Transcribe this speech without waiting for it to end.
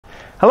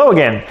Hello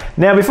again.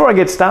 Now before I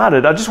get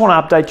started, I just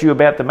want to update you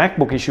about the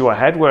MacBook issue I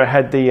had where I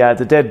had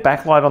the dead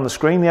backlight on the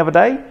screen the other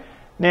day.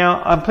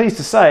 Now I'm pleased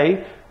to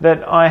say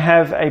that I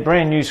have a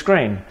brand new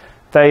screen.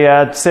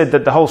 They said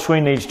that the whole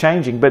screen needs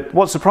changing, but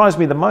what surprised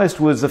me the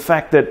most was the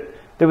fact that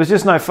there was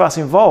just no fuss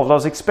involved. I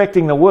was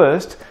expecting the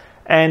worst,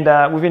 and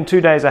within 2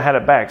 days I had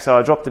it back. So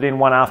I dropped it in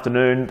one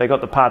afternoon, they got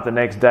the part the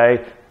next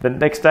day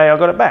I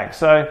got it back.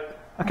 So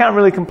I can't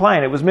really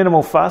complain. It was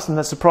minimal fuss and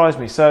that surprised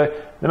me. So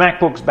the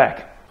MacBook's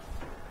back.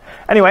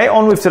 Anyway,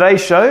 on with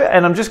today's show,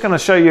 and I'm just going to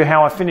show you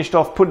how I finished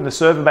off putting the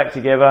server back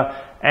together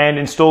and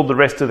installed the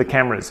rest of the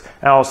cameras.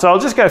 So I'll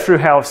just go through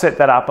how I've set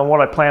that up and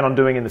what I plan on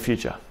doing in the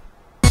future.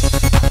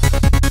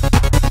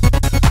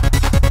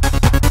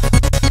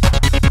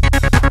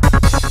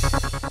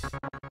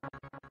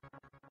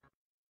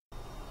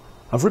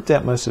 I've ripped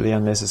out most of the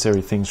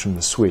unnecessary things from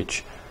the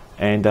switch,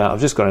 and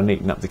I've just got to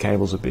neaten up the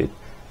cables a bit.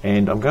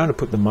 And I'm going to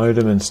put the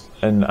modem and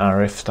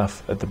RF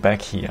stuff at the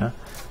back here,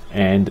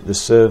 and the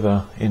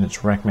server in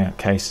its rack mount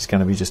case is going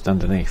to be just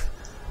underneath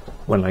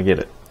when I get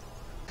it.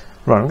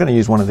 Right, I'm going to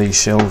use one of these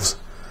shelves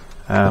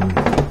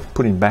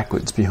put in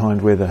backwards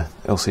behind where the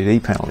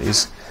LCD panel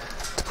is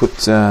to put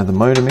the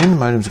modem in. The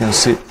modem's going to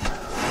sit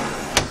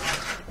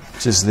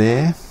just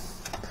there,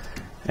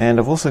 and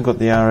I've also got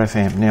the RF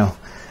amp. Now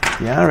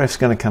the RF's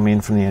going to come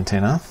in from the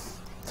antenna,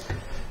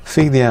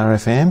 feed the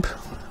RF amp,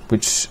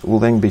 which will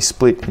then be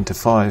split into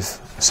 5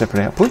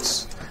 separate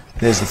outputs.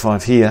 There's the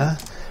 5 here,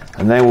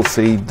 and they will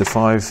feed the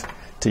 5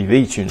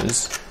 TV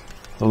tuners,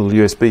 the little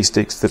USB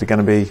sticks that are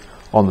going to be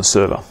on the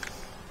server.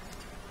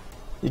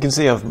 You can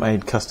see I've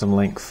made custom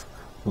length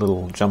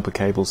little jumper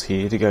cables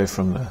here to go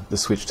from the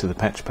switch to the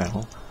patch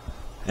panel,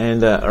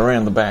 and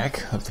around the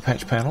back of the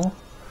patch panel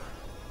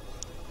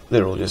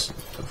they're all just,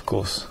 of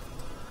course,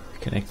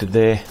 connected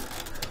there,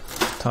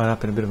 tied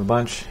up in a bit of a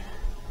bunch,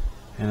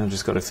 and I've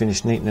just got to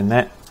finish neatening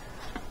that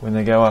when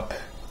they go up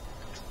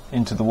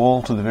into the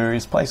wall to the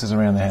various places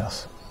around the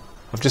house.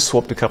 I've just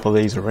swapped a couple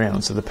of these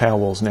around, so the power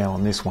wall's now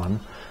on this one.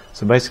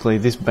 So basically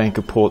this bank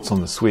of ports on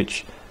the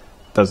switch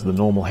does the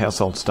normal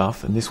household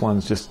stuff, and this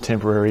one's just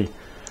temporary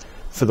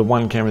for the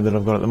one camera that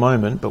I've got at the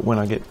moment, but when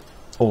I get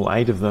all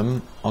 8 of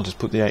them, I'll just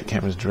put the 8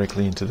 cameras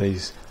directly into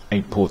these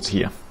 8 ports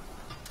here.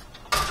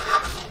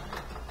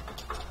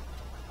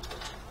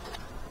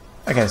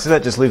 Okay, so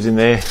that just lives in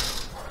there.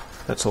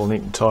 That's all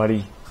neat and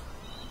tidy,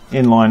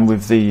 in line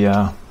with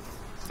the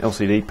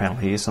LCD panel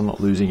here, so I'm not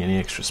losing any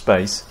extra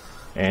space.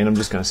 And I'm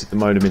just going to sit the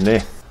modem in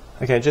there.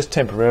 Okay, just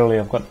temporarily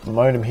I've got the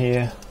modem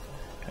here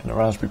and a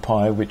Raspberry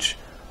Pi which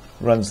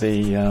runs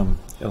the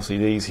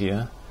LCDs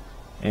here,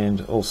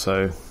 and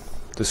also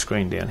the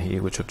screen down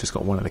here, which I've just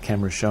got one of the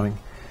cameras showing,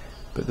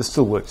 but there's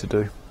still work to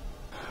do.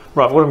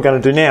 Right, what I'm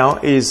going to do now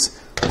is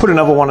put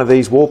another one of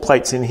these wall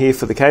plates in here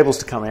for the cables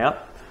to come out,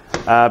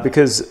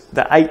 because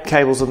the 8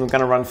 cables that I'm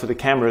going to run for the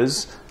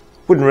cameras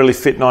wouldn't really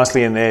fit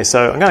nicely in there,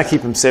 so I'm going to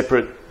keep them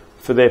separate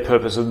for their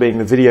purpose of being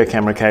the video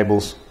camera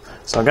cables.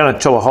 So I'm going to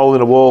chop a hole in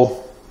the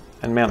wall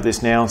and mount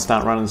this now and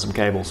start running some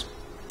cables.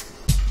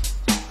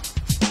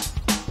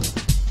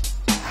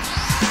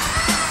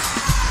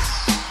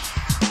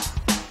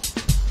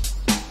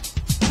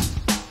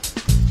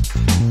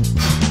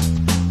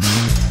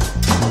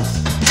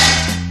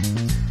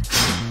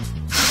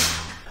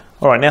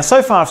 Alright, now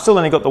so far I've still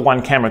only got the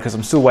one camera because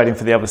I'm still waiting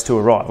for the others to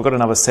arrive. I've got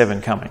another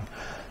 7 coming.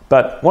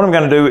 But what I'm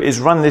going to do is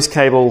run this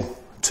cable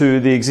to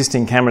the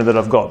existing camera that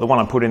I've got, the one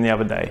I put in the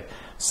other day.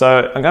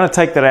 So I'm going to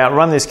take that out,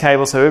 run this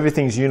cable so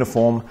everything's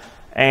uniform,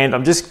 and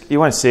you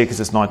won't see it because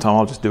it's night time,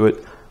 I'll just do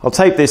it. I'll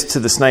tape this to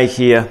the snake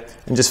here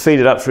and just feed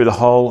it up through the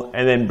hole,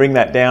 and then bring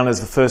that down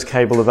as the first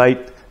cable of 8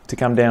 to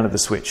come down to the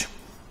switch.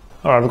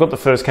 Alright, I've got the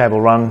first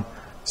cable run,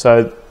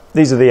 so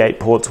these are the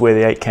 8 ports where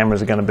the 8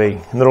 cameras are going to be,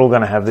 and they're all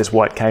going to have this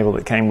white cable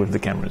that came with the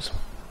cameras.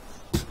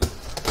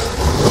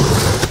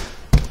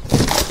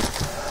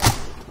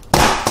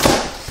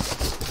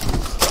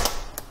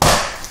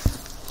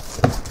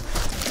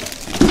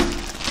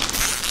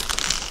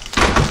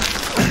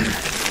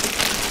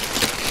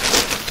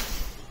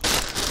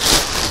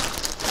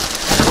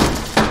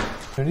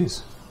 There it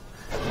is.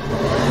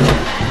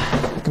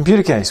 A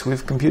computer case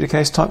with computer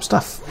case type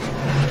stuff.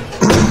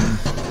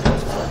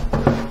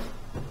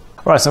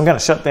 Right, so I'm going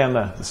to shut down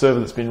the server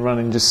that's been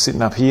running, just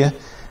sitting up here,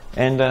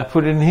 and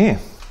put it in here.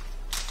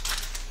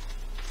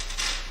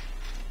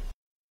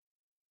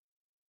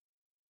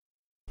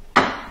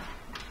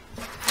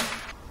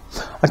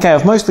 Okay,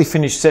 I've mostly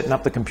finished setting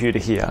up the computer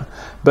here,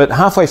 but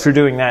halfway through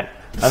doing that,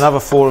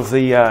 another 4 of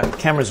the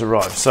cameras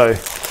arrived. So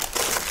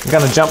I'm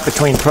going to jump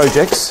between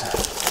projects,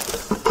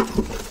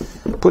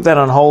 put that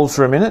on hold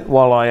for a minute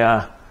while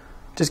I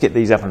just get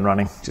these up and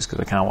running, just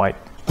because I can't wait.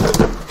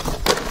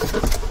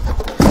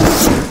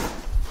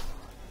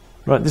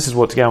 Right, this is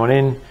what's going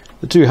in.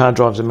 The 2 hard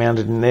drives are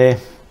mounted in there,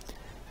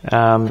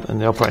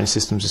 and the operating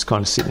system's just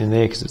kind of sitting in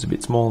there because it's a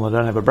bit small and I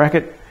don't have a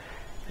bracket.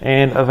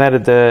 And I've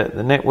added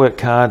the network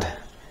card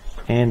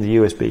and the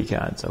USB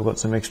card, so I've got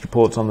some extra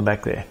ports on the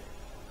back there.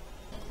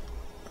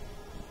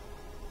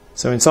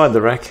 So inside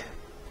the rack,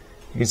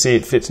 you can see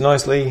it fits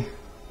nicely.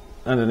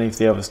 underneath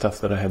the other stuff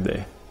that I had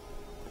there.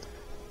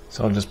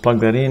 So I'll just plug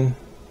that in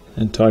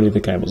and tidy the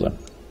cables up.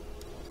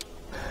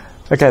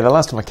 Okay, the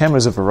last of my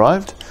cameras have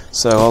arrived,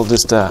 so I'll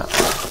just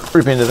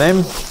rip into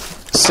them,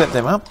 set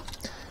them up,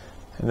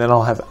 and then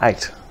I'll have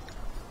 8.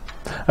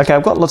 Okay,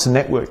 I've got lots of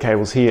network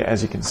cables here,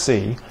 as you can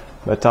see,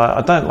 but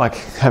I don't like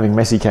having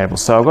messy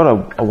cables, so I've got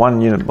a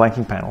 1-unit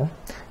blanking panel,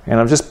 and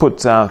I've just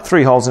put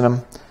 3 holes in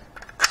them,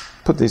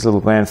 put these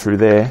little gland through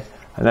there,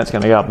 and that's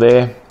going to go up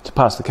there to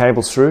pass the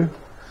cables through,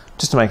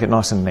 just to make it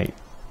nice and neat.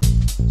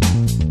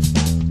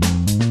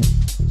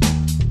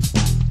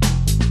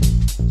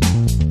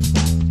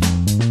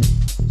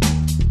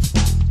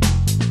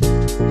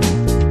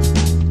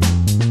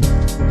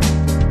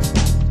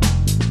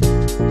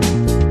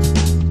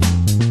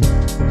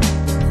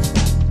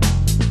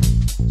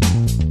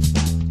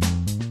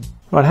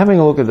 Right, having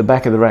a look at the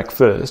back of the rack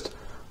first,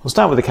 we'll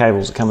start with the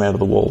cables that come out of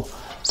the wall.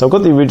 So I've got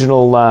the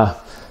original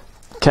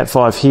Cat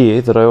 5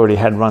 here that I already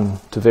had run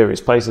to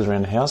various places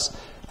around the house.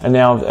 And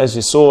now, as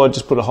you saw, I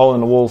just put a hole in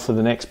the wall for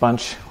the next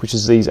bunch, which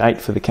is these 8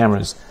 for the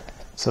cameras.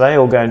 So they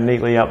all go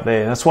neatly up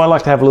there. That's why I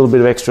like to have a little bit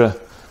of extra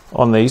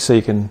on these so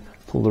you can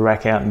pull the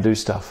rack out and do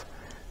stuff.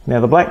 Now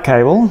the black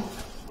cable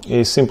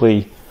is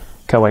simply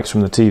coax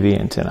from the TV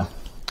antenna.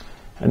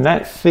 And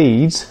that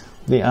feeds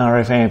the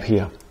RF amp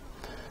here.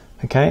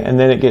 Okay, and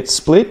then it gets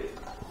split.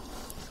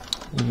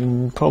 You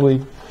can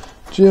probably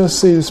just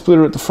see the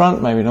splitter at the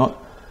front, maybe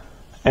not.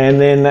 And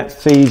then that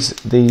feeds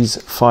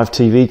these 5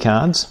 TV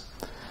cards,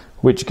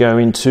 which go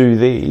into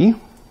the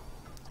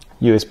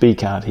USB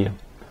card here.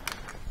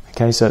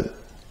 Okay, so it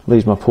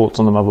leaves my ports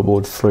on the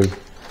motherboard free.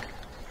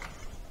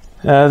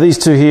 These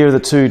 2 here are the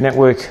 2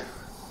 network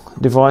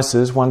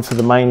devices, one for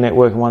the main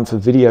network and one for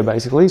video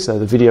basically. So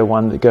the video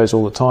one that goes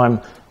all the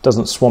time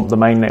doesn't swamp the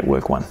main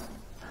network one.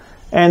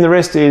 And the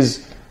rest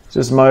is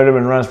just modem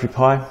and Raspberry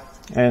Pi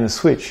and the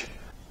switch.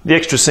 The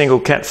extra single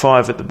Cat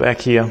 5 at the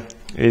back here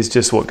is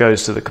just what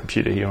goes to the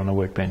computer here on the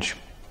workbench.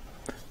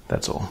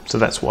 That's all. So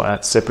that's why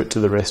it's separate to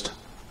the rest.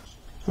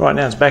 Right,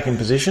 now it's back in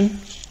position.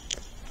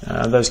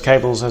 Those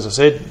cables, as I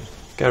said,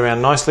 go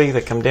around nicely. They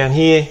come down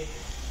here,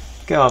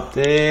 go up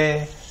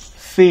there,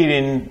 feed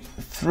in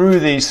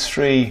through these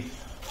 3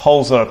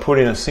 holes that I put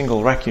in a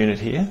single rack unit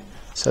here,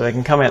 so they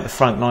can come out the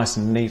front nice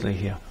and neatly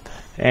here.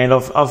 And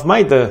I've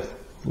made the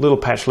little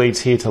patch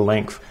leads here to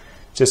length,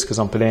 just because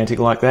I'm pedantic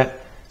like that,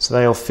 so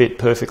they all fit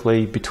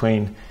perfectly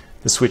between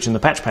the switch and the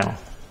patch panel.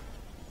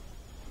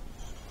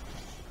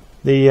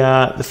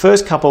 The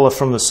first couple are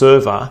from the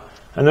server,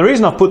 and the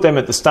reason I put them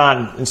at the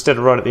start instead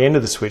of right at the end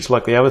of the switch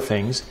like the other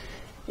things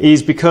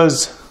is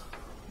because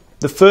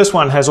the first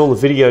one has all the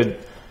video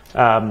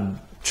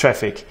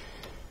traffic.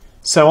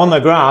 So on the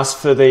graphs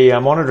for the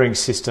monitoring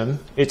system,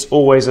 it's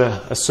always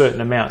a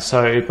certain amount,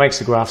 so it makes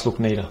the graphs look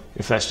neater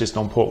if that's just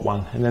on port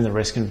 1, and then the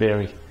rest can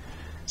vary.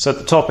 So at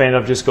the top end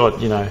I've just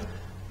got, you know,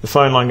 the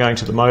phone line going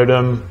to the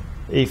modem,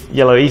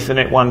 yellow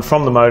Ethernet one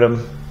from the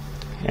modem,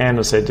 and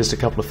I said just a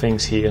couple of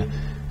things here,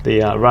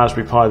 the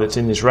Raspberry Pi that's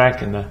in this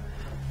rack and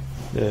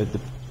the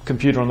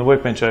computer on the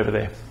workbench over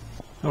there.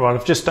 Alright,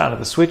 I've just started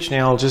the switch,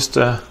 now I'll just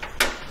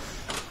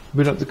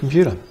boot up the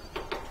computer.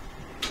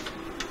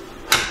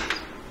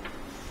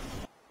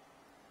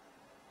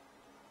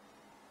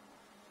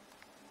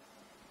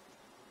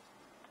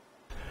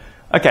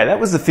 Okay, that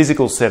was the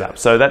physical setup.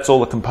 So that's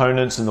all the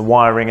components and the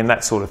wiring and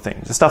that sort of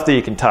thing, the stuff that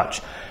you can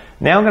touch.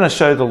 Now I'm going to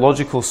show the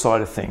logical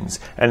side of things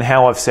and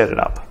how I've set it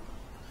up.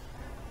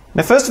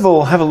 Now first of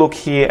all, have a look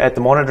here at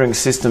the monitoring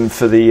system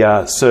for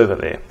the server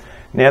there.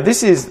 Now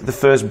this is the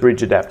first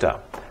bridge adapter.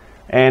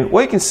 And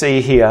what you can see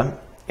here,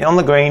 on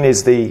the green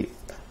is the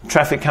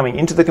traffic coming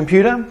into the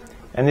computer,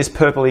 and this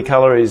purpley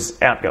color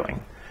is outgoing.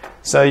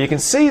 So you can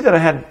see that I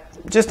had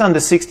just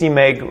under 60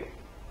 meg,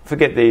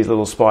 forget these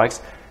little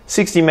spikes,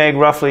 60 meg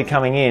roughly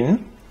coming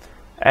in,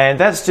 and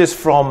that's just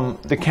from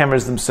the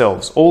cameras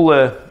themselves. All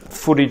the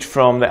footage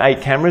from the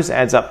 8 cameras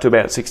adds up to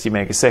about 60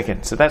 meg a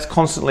second. So that's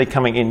constantly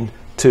coming in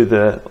to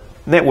the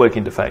network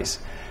interface.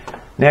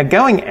 Now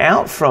going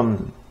out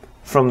from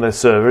the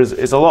servers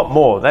is a lot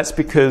more. That's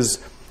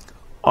because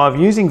I'm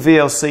using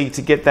VLC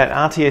to get that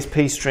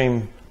RTSP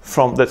stream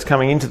that's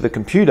coming into the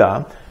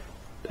computer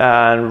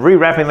and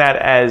rewrapping that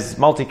as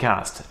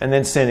multicast and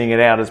then sending it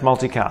out as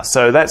multicast.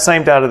 So that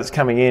same data that's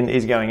coming in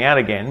is going out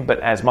again, but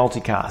as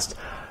multicast.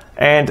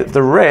 And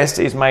the rest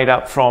is made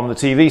up from the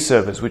TV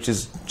servers, which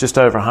is just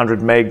over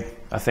 100 meg,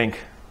 I think,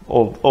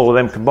 all of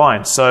them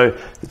combined. So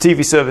the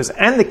TV servers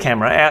and the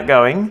camera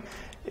outgoing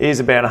is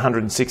about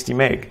 160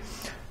 meg.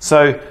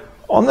 So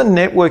on the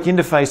network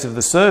interface of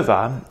the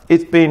server,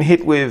 it's been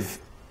hit with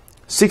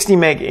 60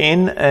 meg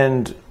in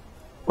and,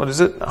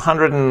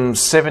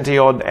 170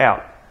 odd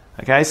out.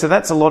 Okay, so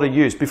that's a lot of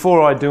use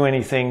before I do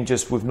anything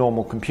just with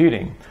normal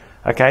computing.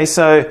 Okay,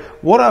 so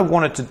what I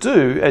wanted to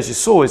do, as you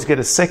saw, is get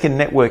a second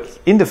network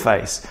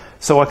interface.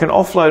 So I can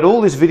offload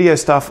all this video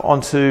stuff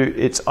onto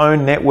its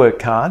own network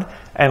card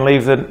and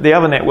leave the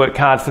other network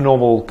card for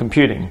normal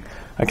computing.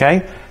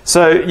 Okay,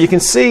 so you can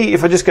see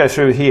if I just go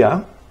through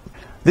here,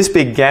 This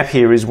big gap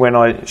here is when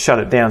I shut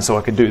it down so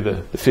I could do the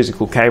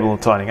physical cable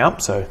tightening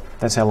up. So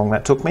that's how long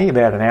that took me,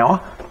 about an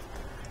hour.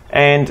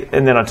 And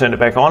then I turned it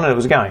back on and it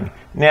was going.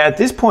 Now at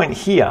this point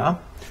here,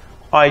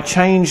 I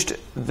changed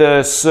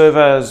the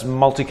server's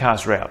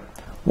multicast route.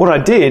 What I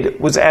did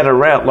was add a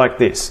route like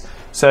this.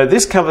 So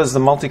this covers the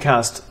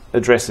multicast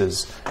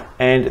addresses.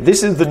 And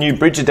this is the new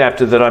bridge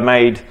adapter that I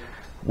made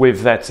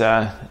with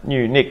that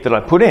new NIC that I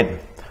put in.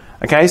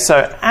 Okay,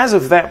 so as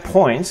of that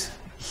point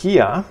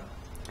here,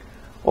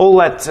 all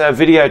that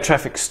video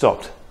traffic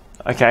stopped,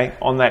 okay,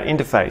 on that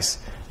interface.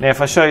 Now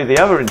if I show you the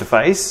other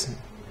interface,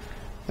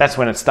 that's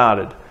when it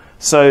started.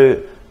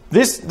 So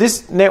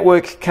this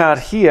network card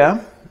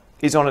here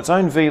is on its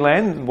own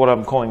VLAN, what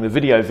I'm calling the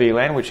video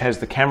VLAN, which has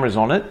the cameras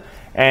on it,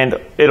 and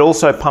it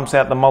also pumps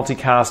out the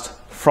multicast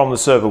from the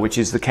server, which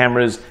is the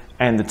cameras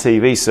and the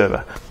TV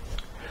server.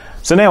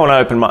 So now when I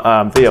open my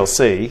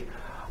VLC,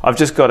 I've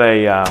just got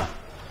a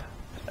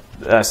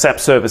SAP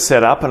server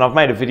set up, and I've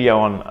made a video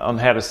on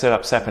how to set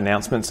up SAP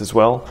announcements as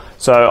well.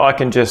 So I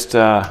can just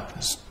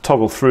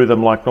toggle through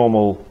them like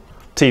normal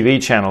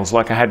TV channels,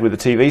 like I had with the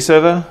TV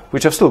server,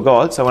 which I've still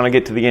got. So when I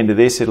get to the end of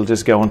this, it'll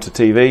just go onto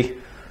TV,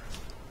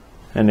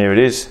 and there it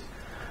is.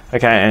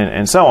 Okay,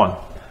 and so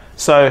on.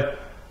 So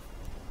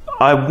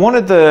I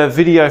wanted the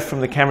video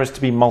from the cameras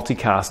to be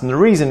multicast, and the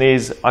reason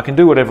is I can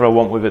do whatever I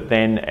want with it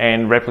then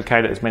and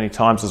replicate it as many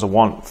times as I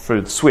want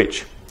through the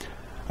switch.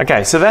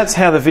 Okay, so that's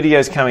how the video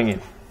is coming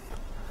in.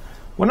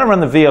 When I run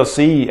the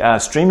VLC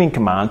streaming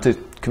command to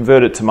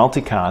convert it to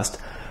multicast,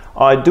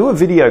 I do a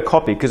video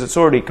copy because it's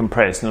already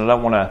compressed and I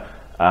don't want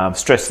to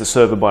stress the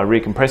server by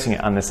recompressing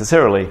it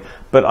unnecessarily,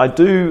 but I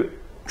do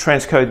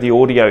transcode the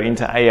audio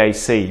into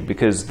AAC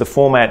because the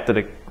format that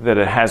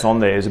it has on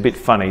there is a bit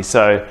funny.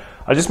 So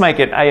I just make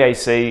it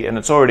AAC, and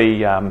it's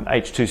already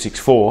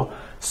H.264,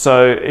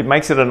 so it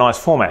makes it a nice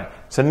format.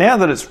 So now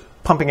that it's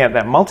pumping out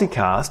that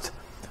multicast,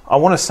 I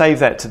want to save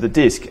that to the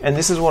disk, and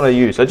this is what I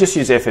use. I just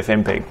use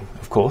FFmpeg,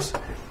 of course,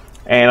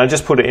 and I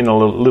just put it in a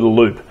little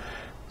loop.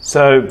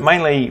 So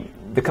mainly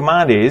the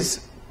command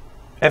is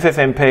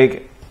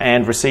FFmpeg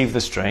and receive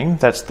the stream.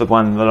 That's the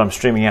one that I'm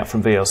streaming out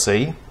from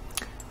VLC.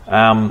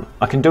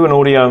 I can do an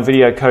audio and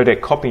video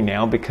codec copy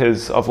now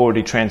because I've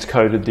already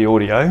transcoded the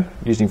audio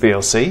using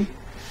VLC.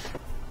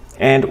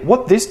 And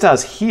what this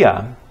does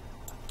here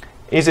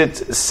is it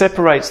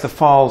separates the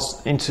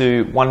files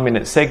into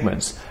 1-minute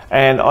segments.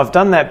 And I've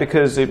done that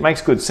because it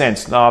makes good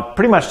sense. Now, I've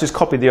pretty much just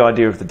copied the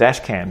idea of the dash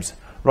cams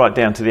right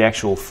down to the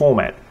actual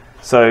format.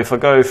 So if I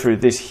go through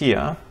this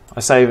here, I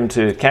save them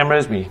to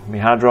cameras, my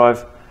hard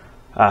drive,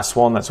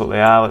 Swann, that's what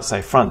they are, let's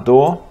say front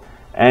door,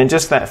 and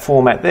just that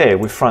format there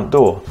with front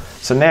door.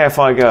 So now if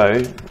I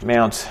go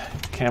mount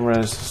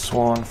cameras,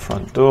 Swann,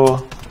 front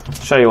door,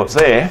 show you what's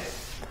there,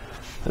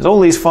 there's all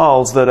these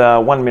files that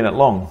are 1 minute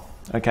long,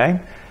 okay?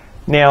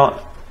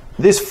 Now,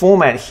 this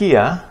format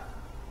here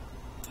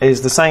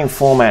is the same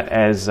format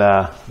as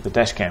the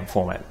dashcam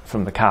format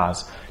from the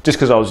cars, just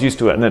because I was used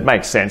to it, and it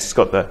makes sense. It's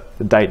got the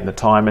date and the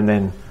time and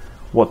then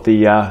what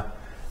the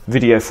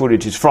video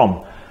footage is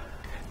from.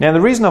 Now,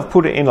 the reason I've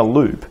put it in a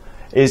loop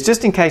is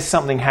just in case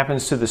something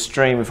happens to the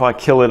stream. If I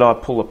kill it, I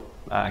pull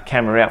the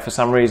camera out for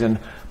some reason,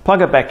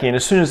 plug it back in.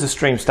 As soon as the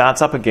stream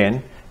starts up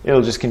again,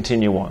 it'll just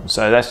continue on.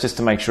 So that's just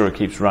to make sure it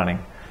keeps running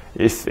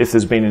if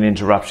there's been an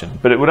interruption.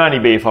 But it would only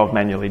be if I've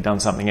manually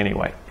done something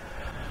anyway.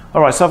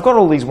 Alright, so I've got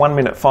all these 1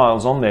 minute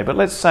files on there, but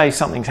let's say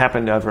something's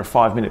happened over a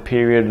 5 minute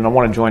period and I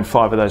want to join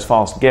 5 of those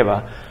files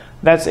together.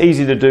 That's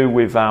easy to do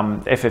with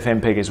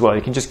FFmpeg as well.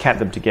 You can just cat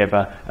them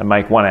together and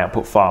make one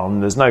output file,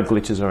 and there's no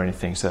glitches or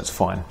anything, so that's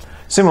fine.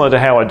 Similar to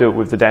how I do it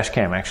with the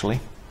dashcam actually.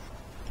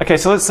 Okay,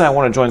 so let's say I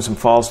want to join some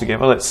files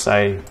together. Let's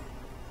say,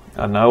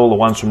 I don't know, all the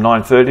ones from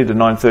 930 to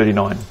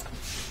 939.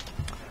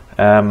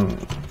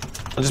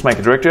 I'll just make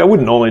a directory. I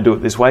wouldn't normally do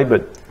it this way,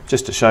 but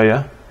just to show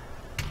you.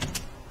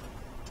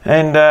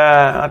 And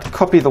I'd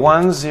copy the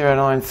ones,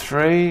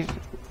 093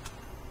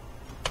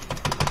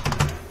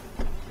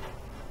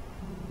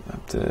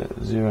 up to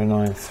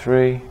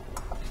 093.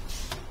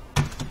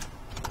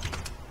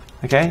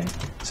 Okay,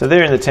 so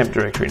they're in the temp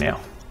directory now.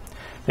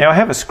 Now I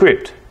have a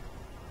script.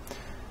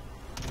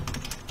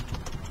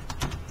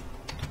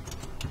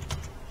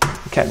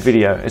 Cat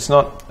video. It's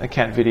not a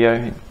cat video.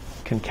 It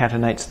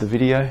concatenates the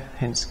video,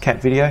 hence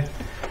cat video.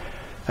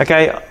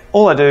 Okay,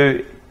 all I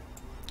do,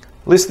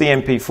 list the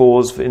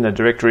MP4s in the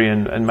directory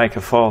and make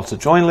a file to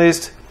join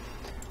list,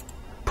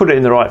 put it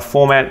in the right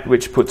format,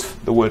 which puts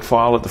the word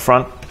file at the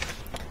front,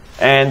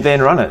 and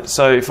then run it.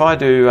 So if I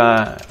do,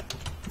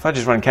 if I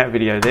just run cat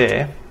video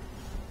there,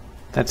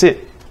 that's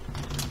it.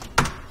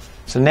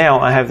 So now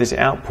I have this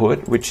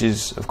output, which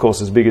is of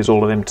course as big as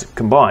all of them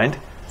combined,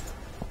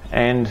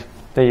 and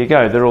there you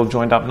go, they're all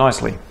joined up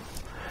nicely.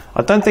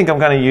 I don't think I'm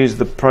going to use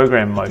the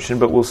program motion,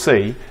 but we'll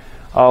see.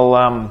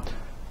 I'll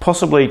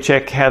possibly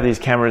check how these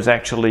cameras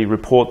actually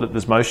report that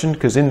there's motion,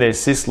 because in their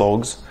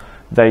syslogs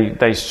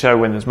they show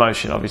when there's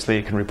motion. Obviously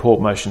it can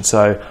report motion,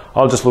 so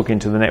I'll just look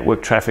into the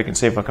network traffic and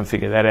see if I can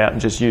figure that out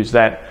and just use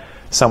that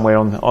somewhere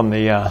on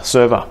the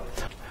server.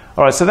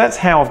 Alright, so that's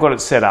how I've got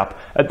it set up.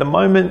 At the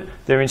moment,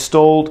 they're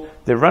installed,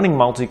 they're running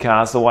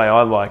multicast the way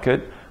I like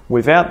it,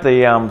 without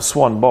the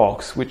Swann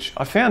box, which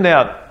I found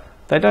out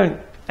they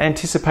don't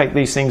anticipate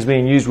these things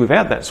being used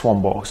without that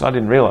Swann box. I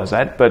didn't realise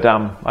that, but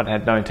I'd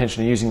had no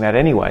intention of using that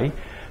anyway.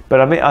 But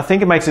I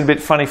think it makes it a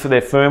bit funny for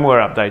their firmware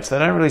updates. They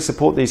don't really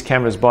support these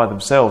cameras by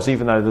themselves,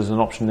 even though there's an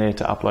option there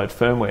to upload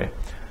firmware.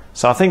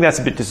 So I think that's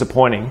a bit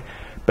disappointing.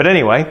 But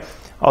anyway,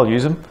 I'll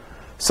use them.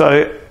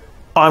 So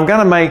I'm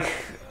going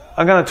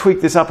to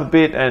tweak this up a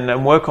bit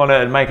and work on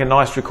it and make a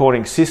nice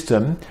recording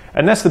system.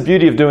 And that's the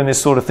beauty of doing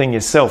this sort of thing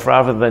yourself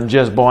rather than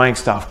just buying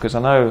stuff, because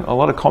I know a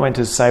lot of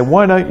commenters say,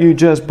 why don't you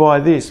just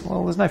buy this?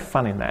 Well, there's no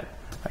fun in that,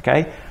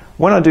 okay?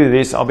 When I do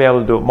this, I'll be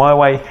able to do it my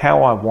way,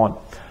 how I want.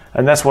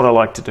 And that's what I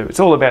like to do.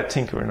 It's all about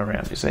tinkering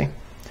around, you see.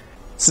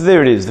 So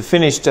there it is, the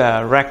finished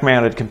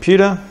rack-mounted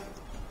computer,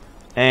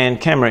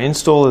 and camera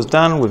install is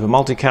done with a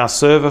multicast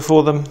server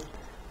for them,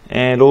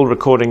 and all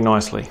recording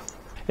nicely.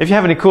 If you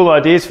have any cool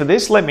ideas for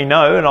this, let me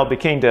know, and I'll be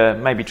keen to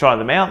maybe try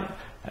them out.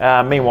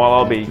 Meanwhile,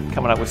 I'll be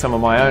coming up with some of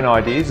my own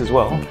ideas as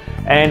well.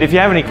 And if you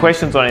have any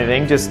questions on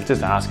anything, just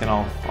ask and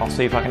I'll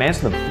see if I can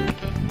answer them.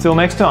 Until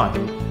next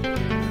time.